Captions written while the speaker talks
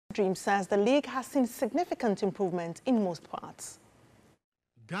Dream says the league has seen significant improvement in most parts.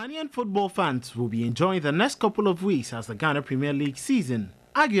 Ghanaian football fans will be enjoying the next couple of weeks as the Ghana Premier League season,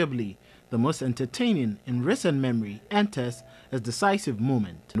 arguably the most entertaining in recent memory, enters a decisive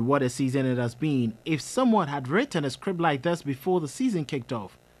moment. And what a season it has been. If someone had written a script like this before the season kicked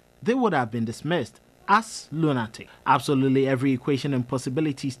off, they would have been dismissed as lunatic. Absolutely every equation and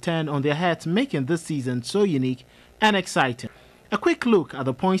possibilities turn on their heads, making this season so unique and exciting. A quick look at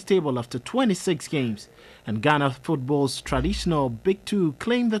the points table after 26 games, and Ghana football's traditional Big Two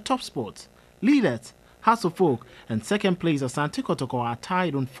claim the top spots. Leaders, Hearts of Oak, and second place Asante Kotoko are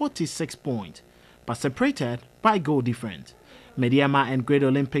tied on 46 points, but separated by goal difference. Mediama and Great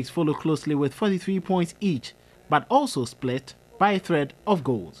Olympics follow closely with 43 points each, but also split by a thread of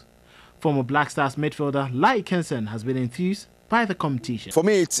goals. Former Black Stars midfielder Laryea Kingston has been enthused by the competition. For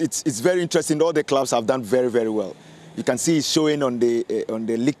me, it's very interesting. All the clubs have done very, very well. You can see it's showing on the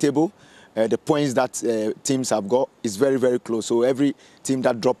league table. The points that teams have got is very, very close. So every team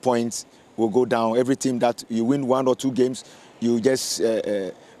that drop points will go down. Every team that you win 1 or 2 games, you just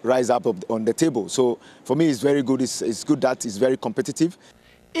rise up on the table. So for me, it's very good. It's good that it's very competitive.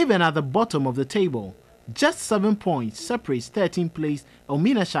 Even at the bottom of the table, just 7 points separates 13th place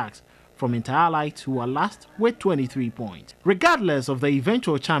Elmina Sharks from Inter-Allied, who are last with 23 points. Regardless of the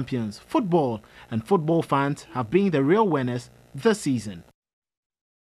eventual champions, football and football fans have been the real winners this season.